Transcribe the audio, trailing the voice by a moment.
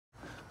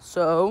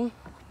So,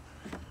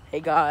 hey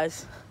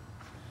guys,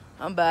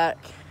 I'm back.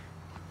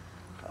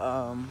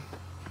 I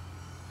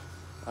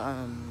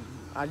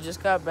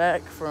just got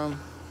back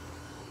from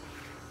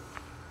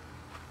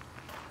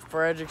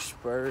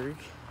Fredericksburg,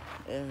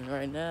 and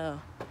right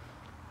now,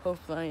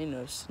 hopefully I ain't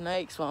no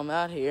snakes while I'm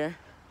out here.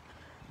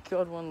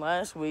 Killed one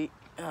last week.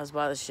 I was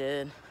by the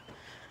shed,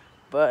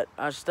 but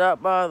I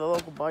stopped by the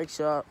local bike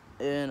shop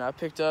and I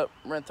picked up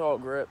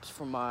Renthal grips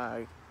for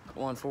my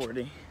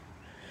 140.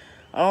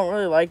 I don't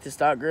really like the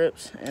stock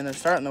grips, and they're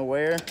starting to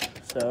wear,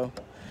 so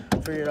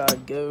I figured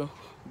I'd go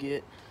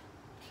get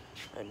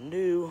a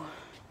new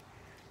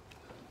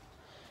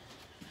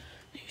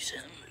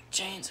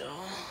chainsaw.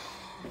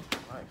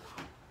 Like,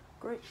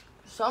 great.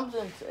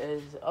 Something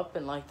is up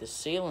in like the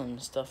ceiling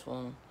and stuff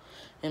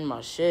in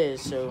my shed,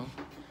 so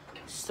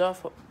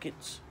stuff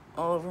gets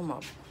all over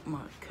my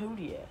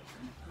Kodiak.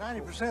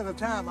 90% of the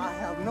time, I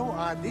have no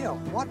idea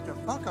what the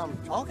fuck I'm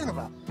talking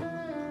about.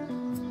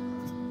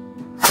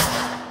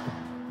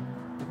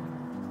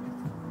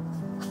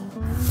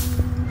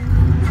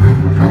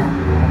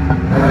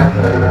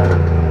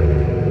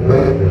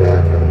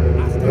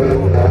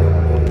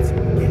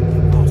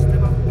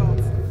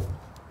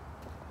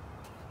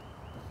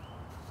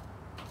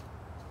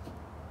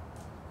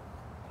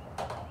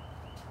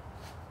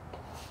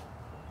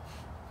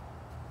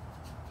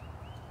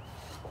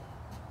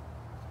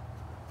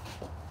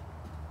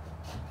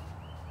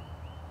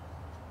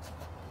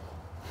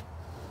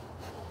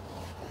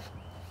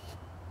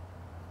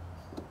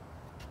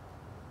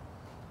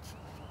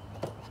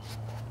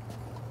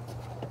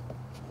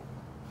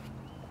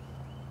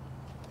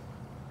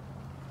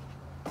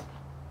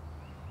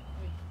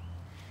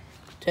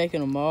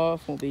 Taking them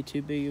off won't be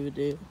too big of a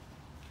deal.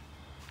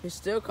 It's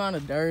still kind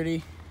of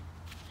dirty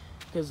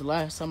because the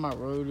last time I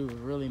rode it was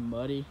really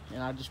muddy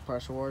and I just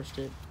pressure washed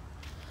it.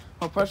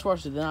 I pressure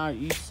washed it, then I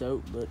used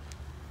soap, but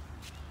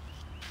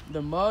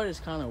the mud is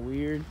kind of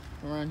weird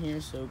around here,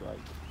 so like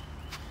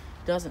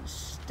it doesn't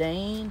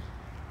stain,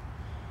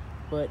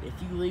 but if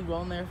you leave it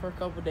on there for a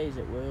couple of days,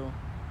 it will.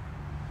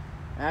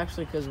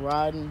 Actually, because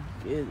riding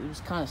it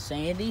was kind of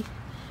sandy,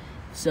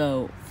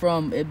 so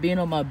from it being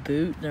on my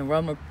boot and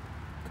rubbing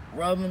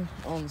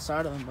on the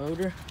side of the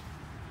motor,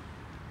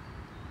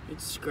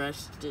 it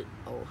scratched the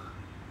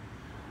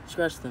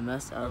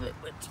mess out of it,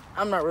 but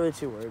I'm not really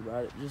too worried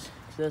about it, just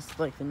 'cause that's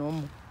like the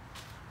normal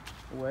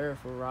wear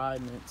for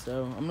riding it,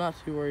 so I'm not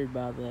too worried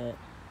about that.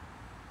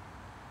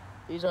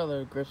 These are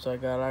the grips I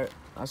got.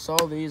 I saw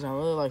these, I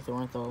really like the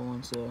Renthal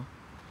ones, so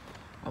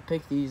I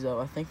picked these up.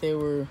 I think they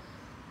were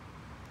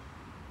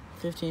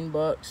 15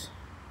 bucks.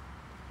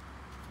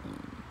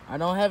 I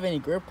don't have any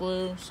grip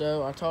glue,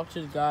 so I talked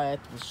to the guy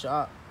at the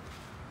shop,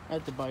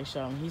 at the bike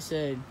shop, and he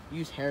said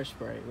use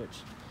hairspray,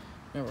 which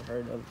I never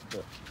heard of,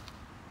 but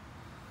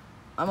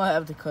I might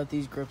have to cut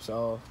these grips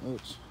off,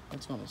 which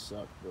it's gonna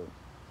suck, but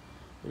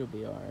it'll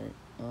be alright.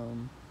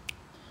 Alright,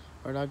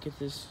 I'll get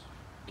this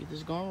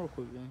going real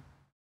quick then.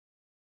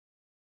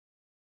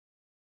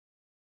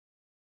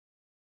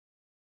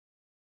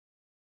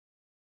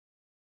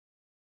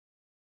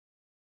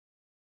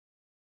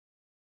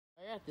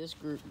 I got this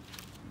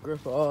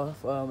grip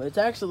off. It's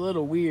actually a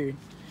little weird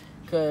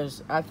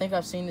because I think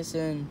I've seen this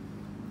in,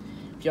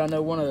 if y'all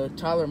know, one of the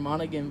Tyler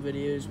Monaghan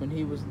videos when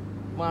he was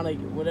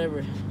whatever,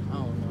 I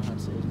don't know how to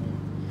say his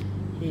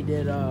name. He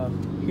did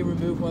he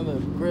removed one of the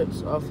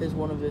grips off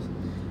one of his,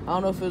 I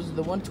don't know if it was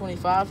the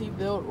 125 he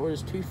built or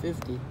his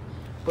 250,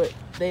 but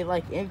they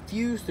like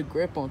infused the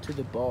grip onto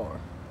the bar,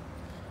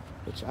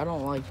 which I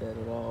don't like that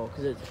at all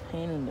because it's a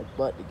pain in the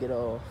butt to get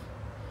off.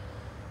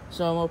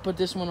 So I'm gonna put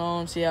this one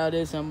on, see how it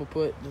is, and I'm gonna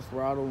put this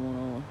throttle one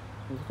on,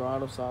 this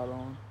throttle side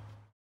on.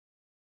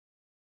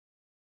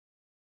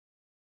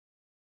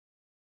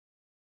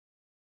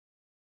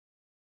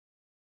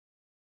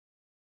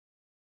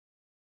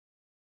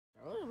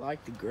 I really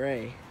like the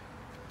gray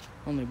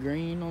on the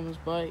green on this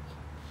bike.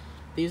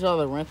 These are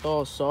the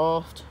Renthal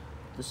soft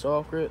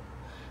grip.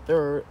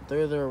 They're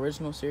the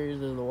original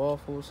series. They're the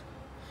waffles.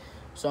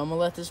 So I'm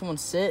gonna let this one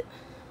sit.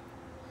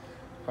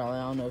 Probably,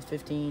 I don't know,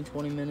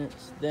 15-20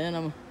 minutes. Then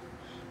I'm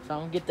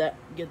gonna get that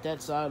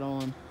side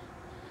on.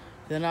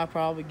 Then I'll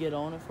probably get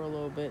on it for a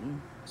little bit and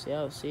see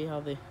how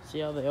they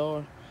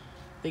are.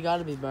 They got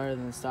to be better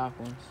than the stock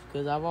ones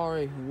because I've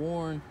already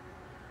worn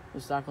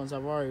the stock ones.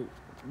 I've already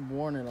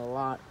worn it a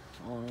lot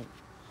on it.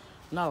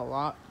 Not a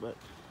lot, but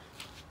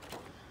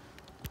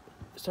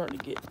it's starting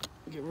to get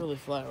really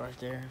flat right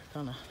there,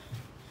 kind of.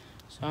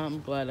 So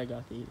I'm glad I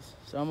got these.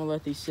 So I'm gonna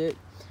let these sit.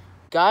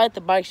 Guy at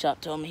the bike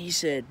shop told me, he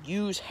said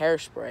use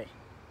hairspray.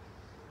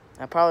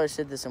 I probably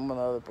said this in one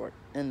of the other part,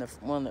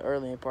 one of the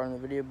earlier part of the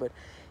video, but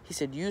he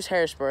said use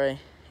hairspray.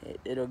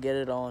 It'll get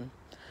it on.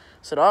 I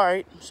said all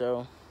right.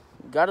 So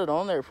got it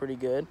on there pretty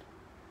good.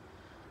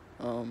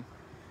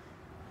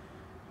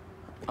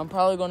 I'm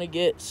probably gonna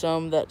get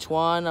some of that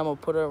twine. I'm gonna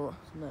put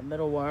that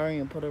metal wiring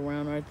and put it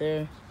around right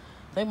there.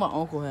 I think my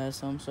uncle has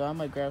some, so I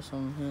might grab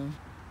some of him.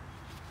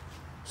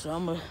 So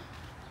I'm gonna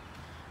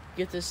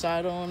get this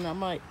side on.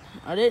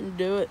 I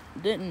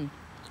didn't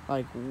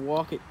like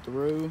walk it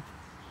through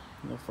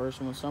the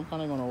first one. So I'm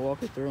kind of gonna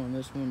walk it through on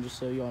this one just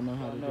so y'all know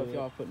how to do it. If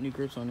y'all put new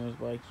grips on those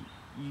bikes,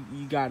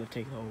 you got to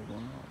take the whole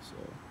one off. So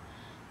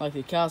like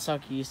the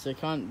Kawasaki's,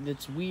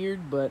 it's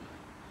weird, but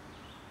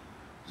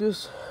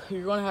just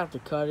you're gonna have to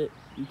cut it.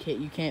 You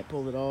can't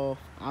pull it off.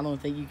 I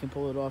don't think you can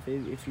pull it off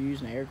if you're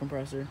using an air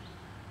compressor.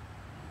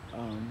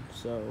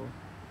 So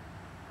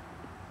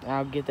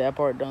I'll get that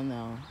part done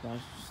now. I'll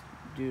just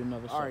do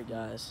another. All right,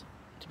 guys.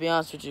 To be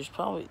honest with you,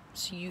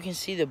 you can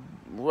see the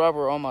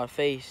rubber on my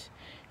face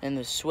and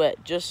the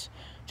sweat just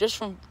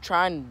from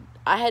trying.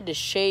 I had to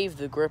shave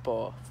the grip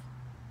off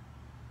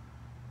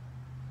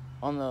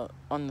on the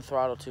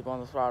throttle tube,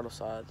 on the throttle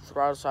side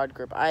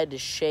grip. I had to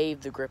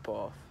shave the grip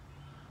off.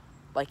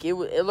 Like it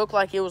looked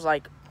like it was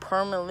like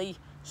permanently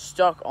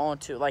stuck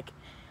onto. Like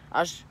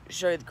I'll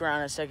show you the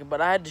ground in a second,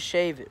 but I had to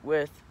shave it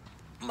with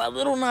my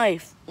little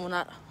knife.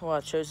 I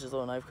chose this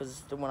little knife because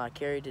it's the one I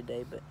carried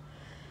today, but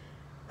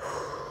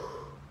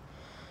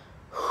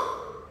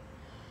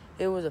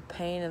it was a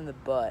pain in the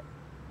butt.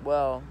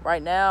 Well,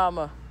 right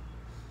now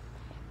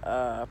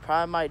I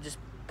probably might just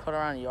put her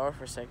on the yard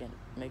for a second,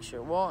 make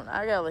sure. Well,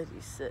 I gotta let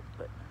these sit,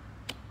 but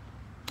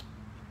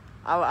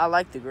I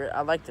like the grip.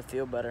 I like the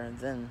feel better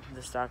than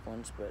the stock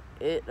ones, but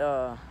it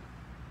was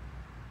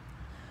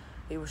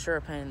sure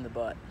a pain in the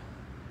butt.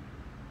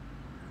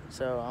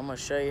 So I'm gonna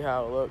show you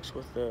how it looks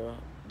with the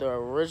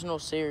original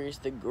series,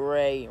 the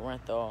gray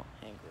Renthal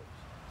hand grips.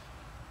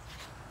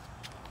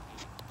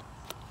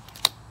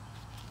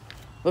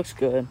 Looks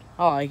good.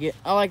 I like it.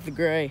 I like the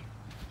gray,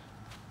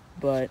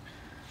 but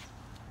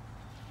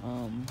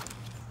I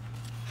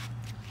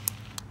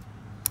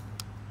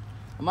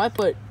might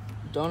put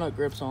donut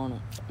grips on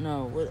it.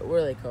 No, what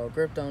are they called?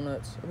 Grip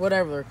donuts,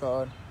 whatever they're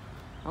called.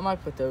 I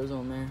might put those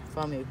on there.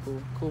 Find me a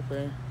cool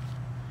pair.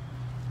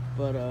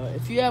 But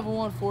if you have a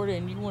 140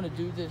 and you want to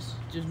do this,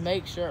 just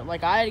make sure.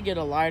 Like I had to get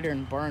a lighter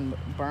and burn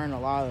a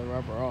lot of the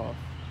rubber off.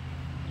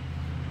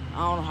 I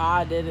don't know how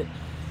I did it,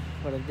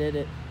 but I did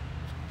it.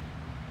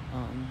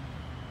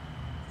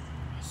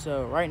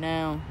 So right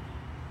now,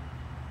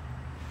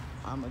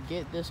 I'm gonna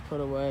get this put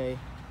away.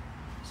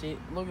 See,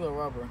 look at the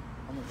rubber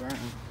on the ground.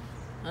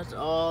 That's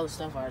all the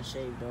stuff I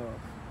shaved off.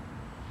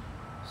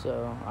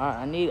 So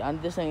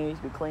this thing needs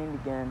to be cleaned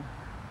again.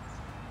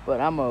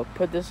 But I'm gonna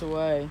put this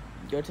away,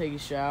 go take a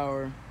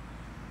shower.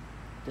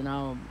 Then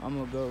I'm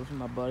gonna go over to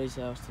my buddy's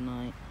house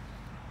tonight.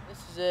 This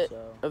is it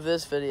of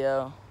this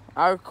video.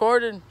 I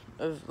recorded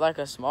like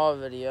a small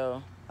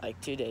video like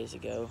 2 days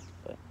ago,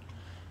 but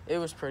it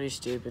was pretty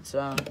stupid,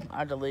 so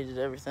I deleted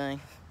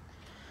everything.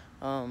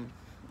 I'm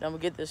gonna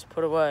get this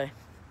put away,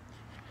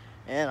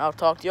 and I'll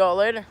talk to y'all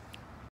later.